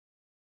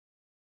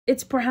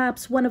It's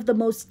perhaps one of the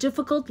most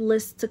difficult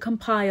lists to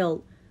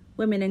compile.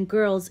 Women and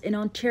girls in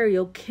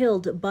Ontario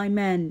killed by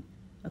men.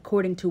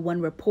 According to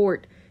one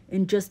report,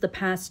 in just the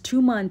past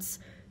 2 months,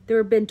 there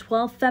have been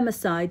 12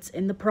 femicides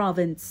in the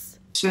province.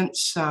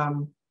 Since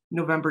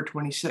November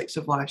 26th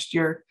of last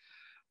year,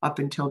 up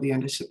until the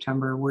end of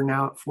September, we're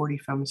now at 40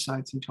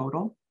 femicides in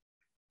total,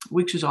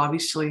 which is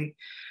obviously,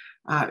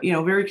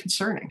 very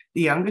concerning.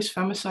 The youngest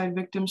femicide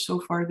victim so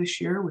far this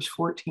year was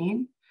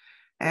 14,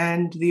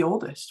 and the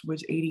oldest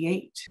was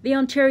 88. The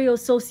Ontario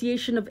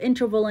Association of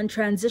Interval and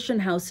Transition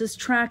Houses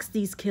tracks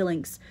these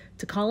killings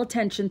to call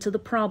attention to the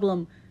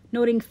problem,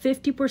 noting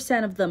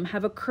 50% of them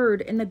have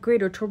occurred in the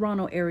Greater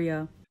Toronto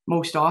area.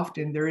 Most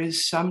often, there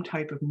is some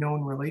type of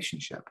known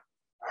relationship,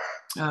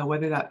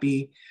 whether that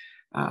be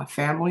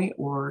family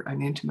or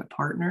an intimate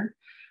partner.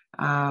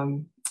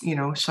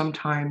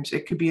 Sometimes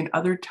it could be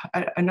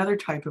another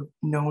type of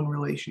known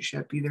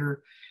relationship,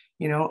 either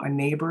a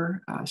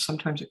neighbor,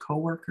 sometimes a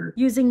coworker.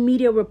 Using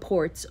media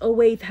reports,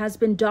 OAITH has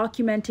been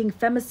documenting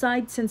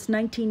femicide since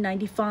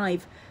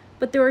 1995,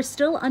 but there are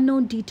still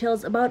unknown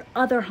details about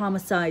other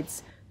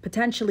homicides,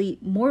 potentially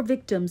more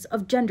victims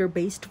of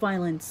gender-based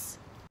violence.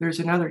 There's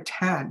another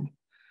 10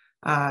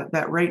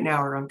 that right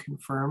now are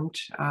unconfirmed,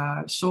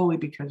 solely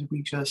because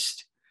we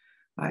just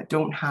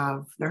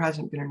there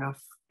hasn't been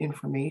enough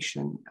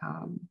information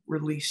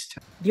released.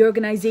 The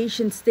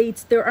organization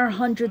states there are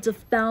hundreds of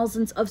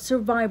thousands of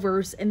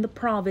survivors in the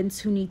province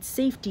who need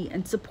safety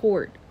and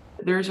support.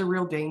 There's a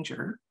real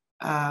danger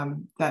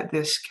that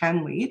this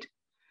can lead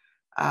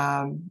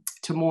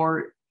to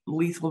more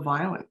lethal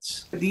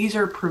violence. These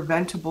are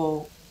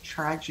preventable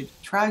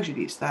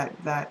tragedies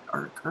that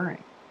are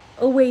occurring.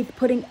 OAITH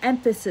putting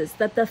emphasis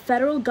that the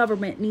federal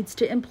government needs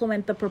to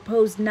implement the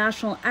proposed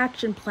National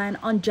Action Plan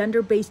on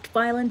Gender-Based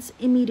Violence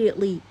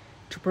immediately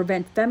to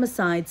prevent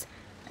femicides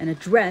and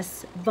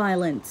address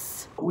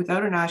violence.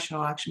 Without a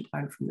national action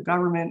plan from the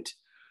government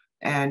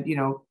and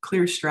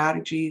clear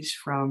strategies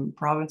from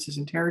provinces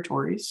and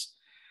territories,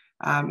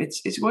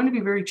 it's going to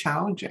be very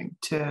challenging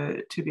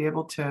to be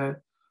able to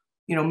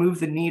move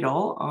the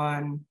needle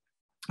on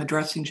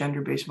addressing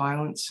gender-based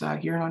violence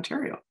here in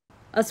Ontario.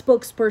 A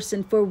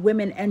spokesperson for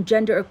Women and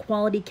Gender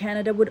Equality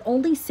Canada would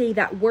only say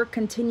that work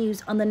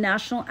continues on the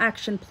National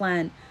Action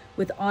Plan,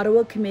 with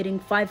Ottawa committing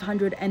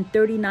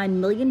 $539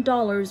 million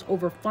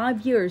over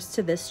 5 years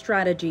to this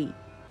strategy.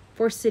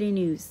 For City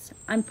News,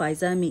 I'm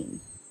Faiza Amin.